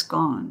then it's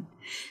gone.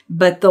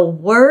 But the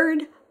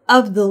word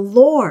of the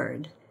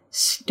Lord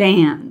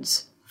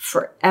stands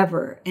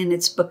forever. And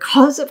it's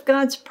because of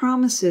God's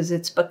promises,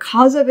 it's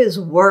because of his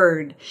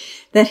word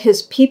that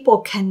his people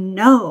can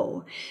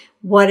know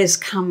what is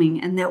coming,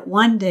 and that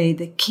one day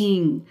the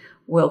king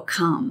will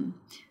come.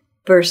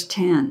 Verse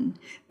 10,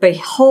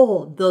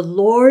 behold, the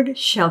Lord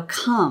shall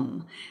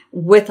come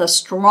with a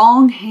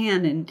strong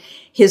hand, and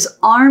his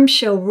arm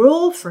shall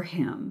rule for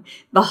him.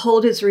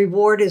 Behold, his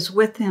reward is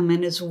with him,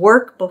 and his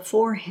work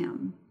before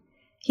him.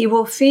 He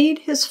will feed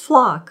his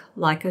flock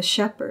like a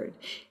shepherd.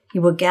 He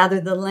will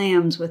gather the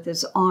lambs with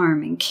his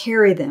arm and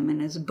carry them in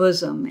his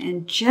bosom,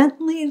 and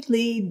gently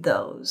lead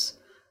those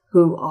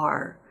who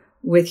are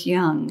with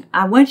young.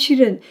 I want you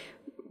to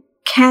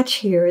catch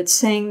here, it's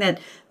saying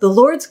that the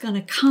Lord's going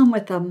to come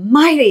with a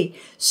mighty,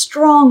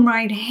 strong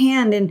right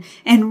hand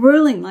and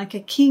ruling like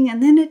a king.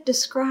 And then it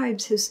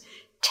describes his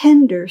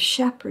tender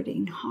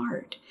shepherding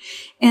heart.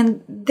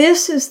 And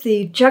this is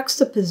the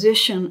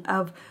juxtaposition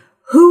of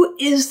who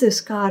is this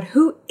God?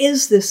 Who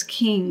is this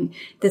king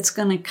that's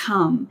going to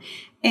come?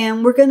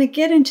 And we're going to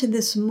get into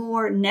this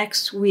more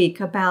next week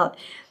about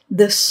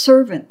the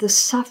servant, the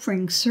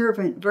suffering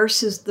servant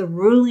versus the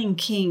ruling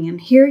king. And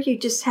here you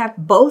just have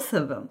both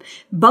of them,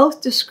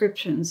 both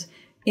descriptions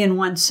in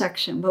one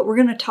section. But we're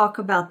going to talk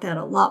about that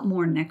a lot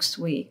more next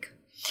week.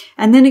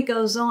 And then it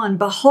goes on,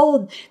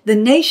 behold, the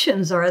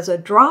nations are as a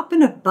drop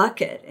in a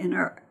bucket and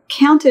are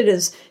counted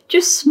as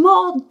just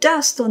small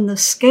dust on the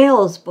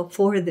scales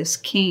before this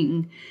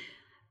king.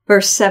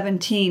 Verse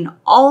 17,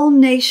 all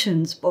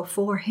nations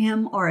before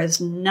him are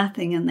as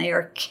nothing, and they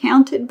are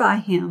counted by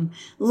him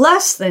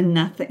less than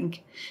nothing.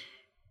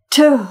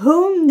 To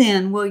whom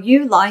then will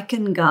you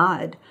liken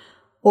God,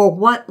 or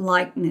what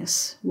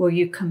likeness will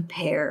you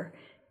compare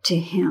to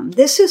him?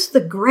 This is the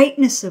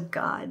greatness of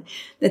God,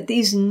 that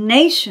these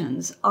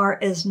nations are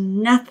as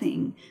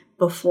nothing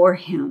before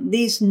him.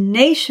 These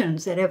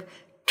nations that have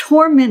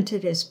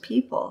tormented his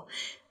people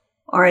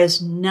are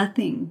as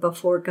nothing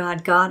before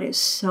God. God is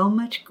so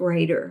much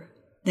greater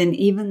than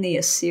even the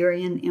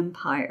Assyrian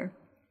Empire.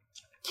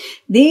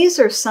 These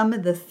are some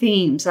of the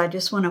themes I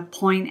just want to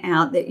point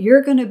out that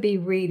you're going to be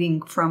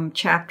reading from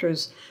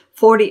chapters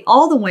 40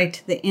 all the way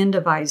to the end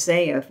of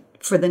Isaiah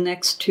for the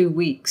next 2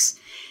 weeks.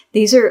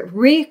 These are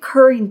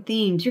recurring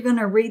themes. You're going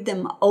to read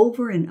them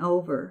over and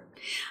over.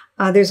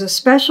 There's a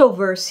special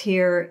verse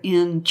here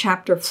in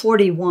chapter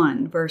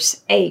 41,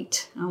 verse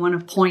 8. I want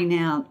to point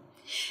out,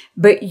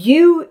 "But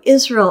you,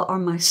 Israel, are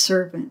my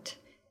servant,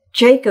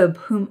 Jacob,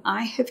 whom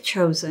I have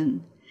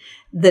chosen,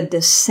 the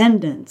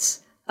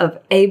descendants of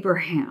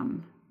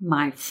Abraham,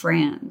 my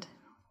friend."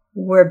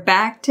 We're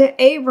back to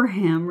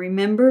Abraham,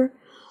 remember?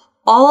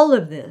 All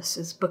of this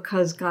is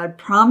because God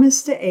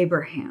promised to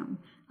Abraham,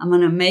 "I'm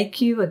going to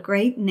make you a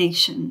great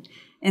nation,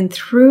 and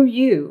through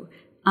you,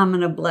 I'm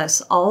going to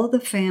bless all the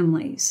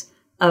families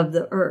of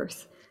the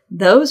earth."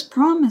 Those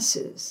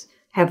promises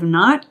have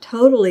not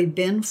totally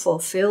been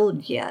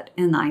fulfilled yet.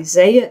 And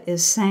Isaiah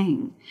is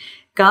saying,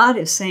 God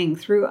is saying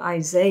through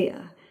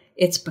Isaiah,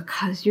 it's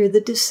because you're the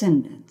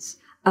descendants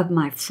of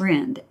my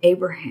friend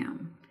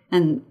Abraham.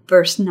 And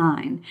verse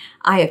 9,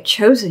 "I have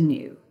chosen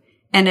you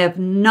and have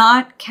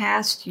not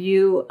cast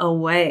you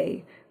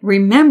away."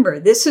 Remember,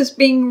 this is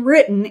being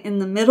written in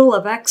the middle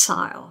of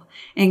exile.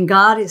 And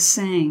God is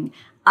saying,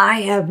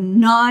 "I have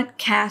not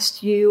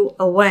cast you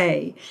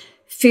away.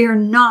 Fear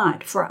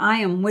not, for I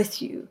am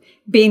with you.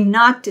 Be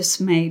not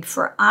dismayed,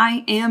 for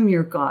I am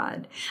your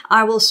God.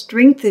 I will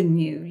strengthen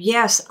you.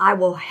 Yes, I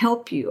will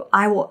help you.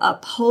 I will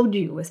uphold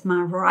you with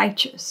my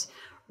righteous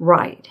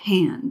right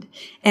hand.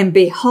 And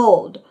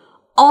behold,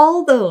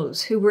 all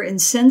those who were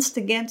incensed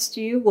against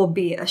you will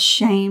be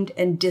ashamed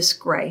and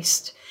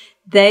disgraced.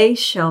 They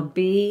shall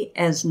be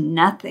as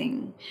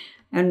nothing.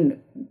 And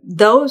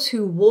those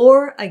who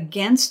war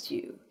against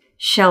you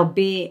shall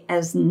be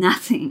as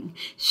nothing,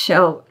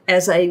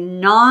 as a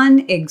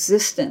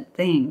non-existent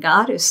thing."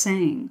 God is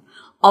saying,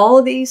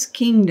 all these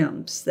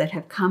kingdoms that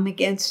have come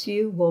against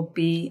you will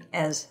be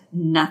as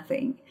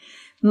nothing.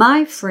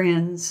 My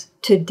friends,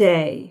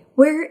 today,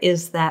 where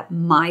is that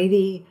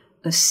mighty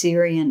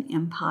Assyrian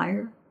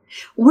empire?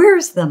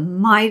 Where's the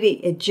mighty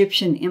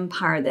Egyptian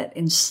empire that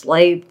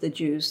enslaved the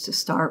Jews to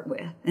start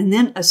with? And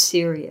then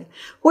Assyria.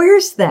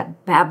 Where's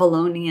that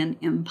Babylonian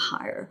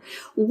empire?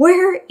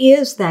 Where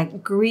is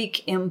that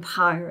Greek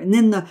empire? And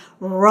then the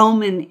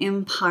Roman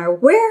empire.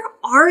 Where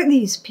are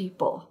these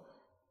people?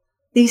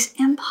 These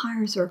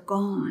empires are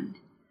gone.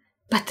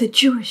 But the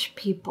Jewish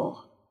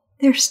people,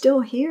 they're still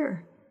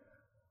here.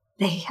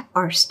 They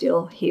are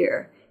still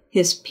here.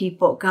 His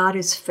people. God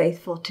is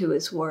faithful to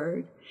his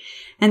word.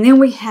 And then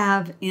we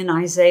have in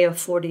Isaiah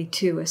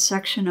 42 a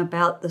section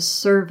about the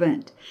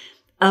servant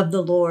of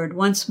the Lord.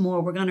 Once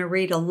more, we're going to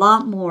read a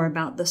lot more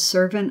about the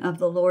servant of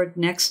the Lord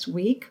next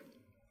week.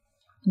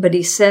 But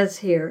he says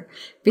here,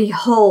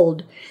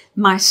 "Behold,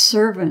 my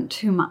servant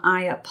whom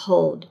I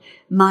uphold,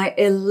 my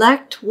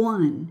elect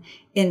one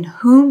in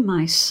whom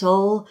my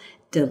soul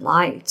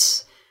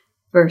delights."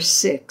 Verse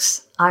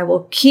 6, "I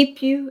will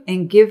keep you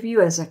and give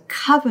you as a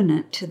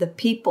covenant to the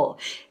people,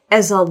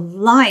 as a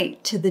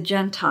light to the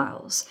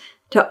Gentiles,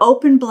 to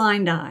open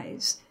blind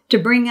eyes, to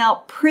bring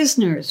out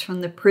prisoners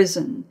from the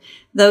prison,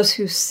 those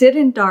who sit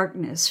in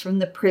darkness from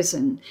the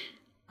prison.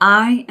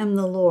 I am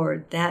the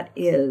Lord, that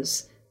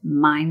is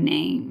my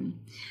name."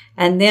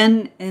 And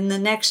then in the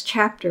next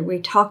chapter, we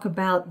talk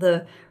about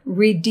the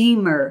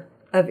Redeemer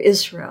of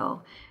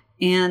Israel.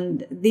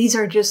 And these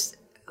are just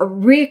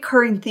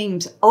recurring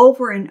themes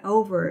over and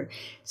over. It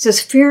says,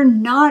 "Fear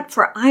not,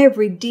 for I have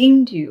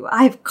redeemed you.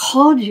 I have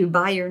called you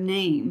by your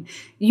name.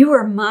 You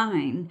are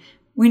mine.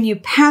 When you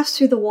pass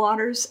through the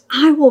waters,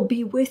 I will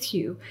be with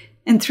you.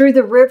 And through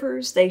the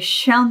rivers, they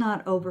shall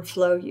not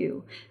overflow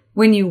you.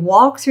 When you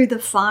walk through the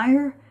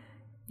fire,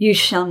 you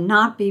shall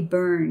not be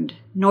burned,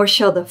 nor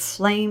shall the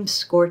flame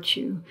scorch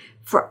you.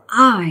 For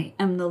I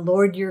am the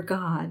Lord your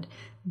God,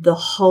 the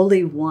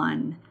Holy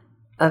One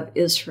of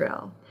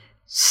Israel."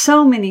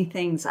 So many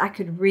things I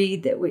could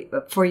read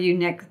for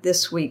you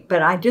this week,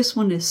 but I just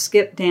want to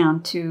skip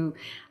down to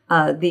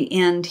the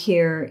end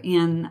here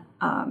in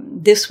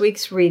this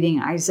week's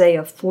reading,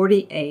 Isaiah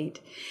 48.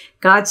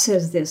 God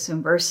says this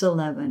in verse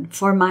 11,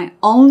 "For my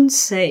own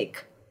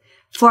sake,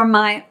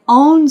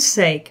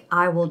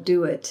 I will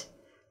do it.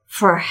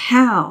 For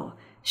how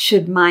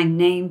should my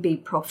name be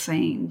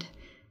profaned?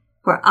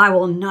 For I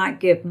will not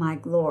give my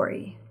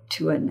glory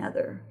to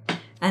another."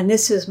 And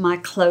this is my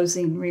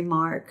closing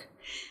remark.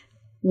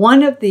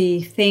 One of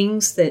the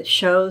things that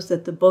shows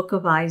that the book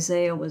of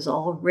Isaiah was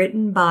all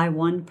written by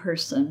one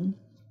person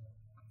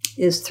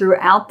is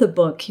throughout the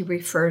book, he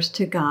refers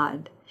to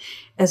God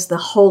as the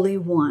Holy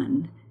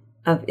One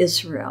of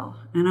Israel.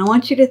 And I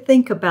want you to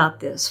think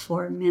about this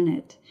for a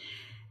minute.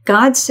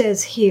 God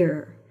says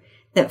here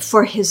that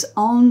for his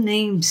own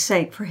name's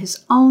sake,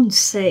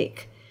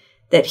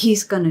 that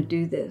he's going to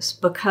do this,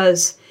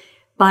 because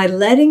by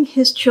letting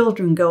his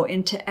children go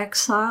into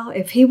exile,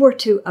 if he were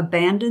to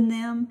abandon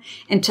them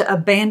and to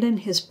abandon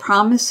his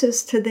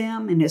promises to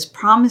them and his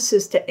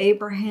promises to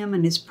Abraham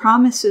and his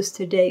promises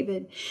to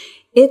David,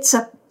 it's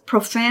a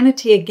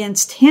profanity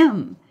against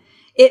him.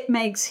 It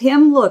makes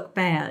him look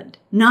bad,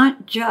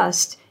 not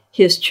just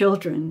his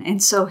children.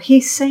 And so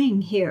he's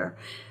saying here,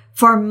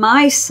 for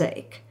my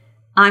sake,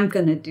 I'm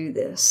going to do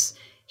this.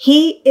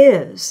 He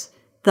is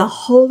the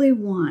Holy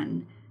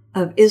One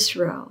of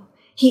Israel.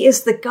 He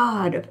is the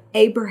God of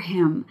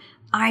Abraham,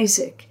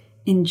 Isaac,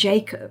 and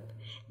Jacob.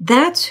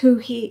 That's who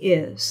he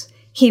is.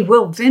 He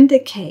will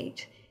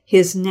vindicate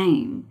his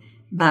name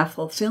by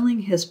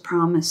fulfilling his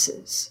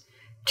promises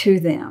to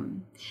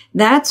them.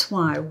 That's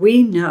why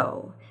we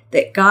know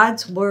that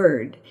God's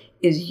word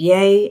is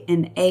yea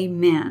and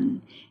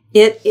amen.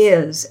 It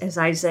is, as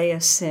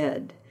Isaiah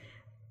said,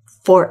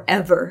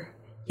 forever.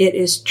 It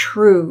is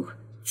true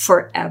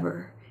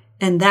forever.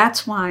 And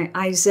that's why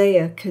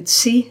Isaiah could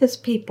see his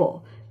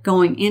people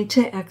going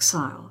into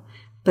exile,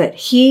 but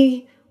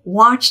he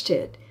watched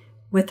it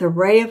with a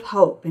ray of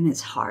hope in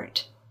his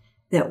heart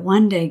that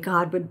one day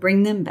God would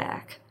bring them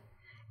back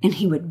and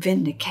he would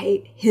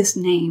vindicate his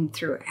name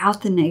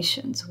throughout the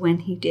nations when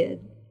he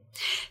did.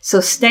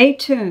 So stay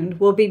tuned.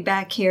 We'll be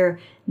back here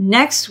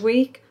next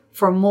week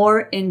for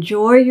more.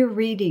 Enjoy your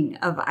reading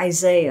of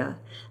Isaiah.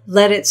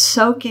 Let it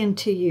soak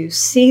into you.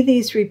 See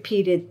these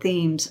repeated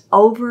themes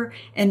over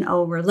and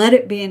over. Let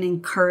it be an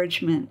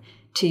encouragement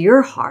to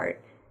your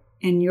heart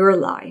and your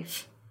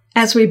life.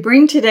 As we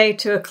bring today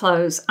to a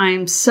close, I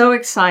am so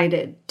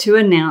excited to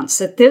announce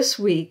that this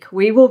week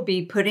we will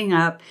be putting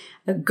up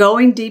a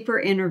Going Deeper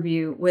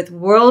interview with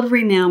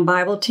world-renowned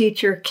Bible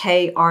teacher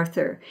Kay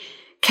Arthur.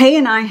 Kay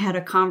and I had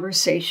a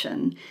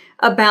conversation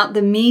about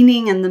the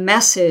meaning and the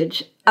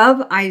message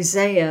of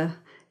Isaiah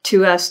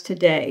to us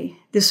today.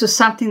 This was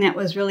something that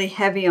was really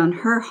heavy on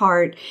her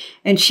heart,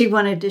 and she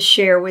wanted to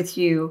share with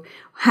you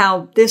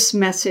how this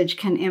message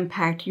can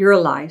impact your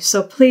life.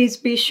 So please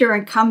be sure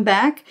and come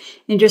back.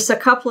 In just a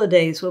couple of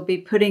days, we'll be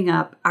putting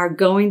up our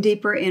Going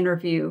Deeper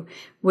interview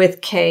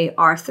with Kay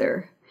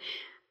Arthur.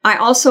 I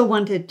also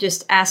want to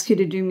just ask you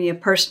to do me a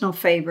personal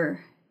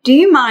favor. Do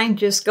you mind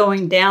just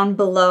going down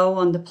below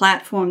on the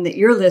platform that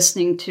you're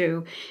listening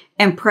to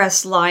and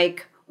press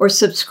like or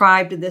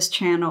subscribe to this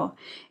channel?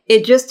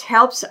 It just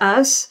helps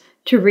us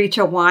to reach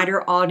a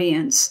wider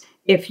audience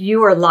if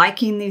you are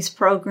liking these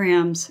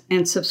programs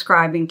and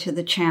subscribing to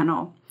the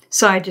channel.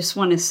 So I just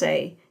want to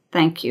say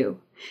thank you.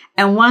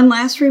 And one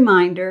last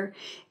reminder,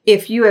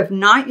 if you have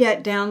not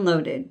yet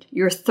downloaded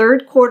your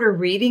third quarter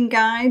reading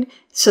guide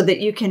so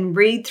that you can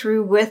read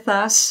through with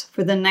us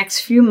for the next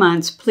few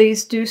months,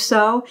 please do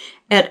so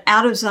at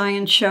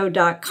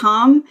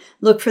outofzionshow.com.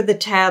 Look for the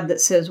tab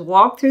that says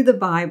Walk Through the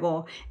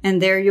Bible,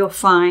 and there you'll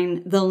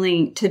find the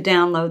link to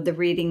download the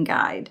reading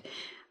guide.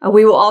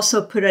 We will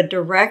also put a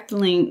direct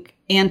link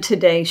in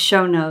today's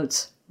show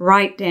notes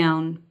right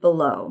down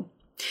below.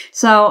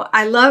 So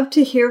I love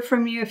to hear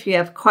from you. If you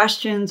have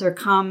questions or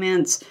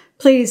comments,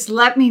 please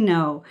let me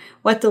know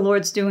what the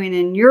Lord's doing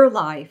in your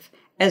life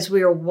as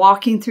we are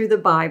walking through the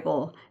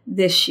Bible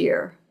this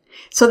year.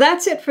 So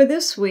that's it for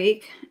this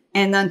week.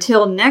 And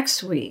until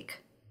next week,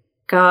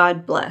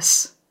 God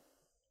bless.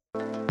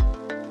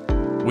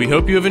 We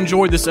hope you have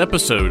enjoyed this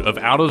episode of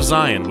Out of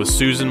Zion with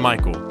Susan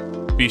Michael.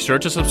 Be sure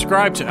to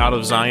subscribe to Out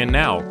of Zion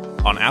now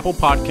on Apple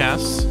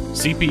Podcasts,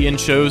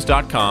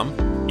 cpnshows.com,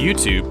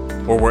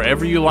 YouTube, or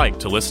wherever you like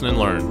to listen and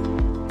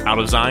learn. Out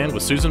of Zion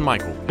with Susan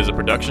Michael is a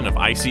production of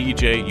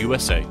ICEJ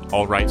USA,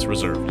 all rights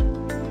reserved.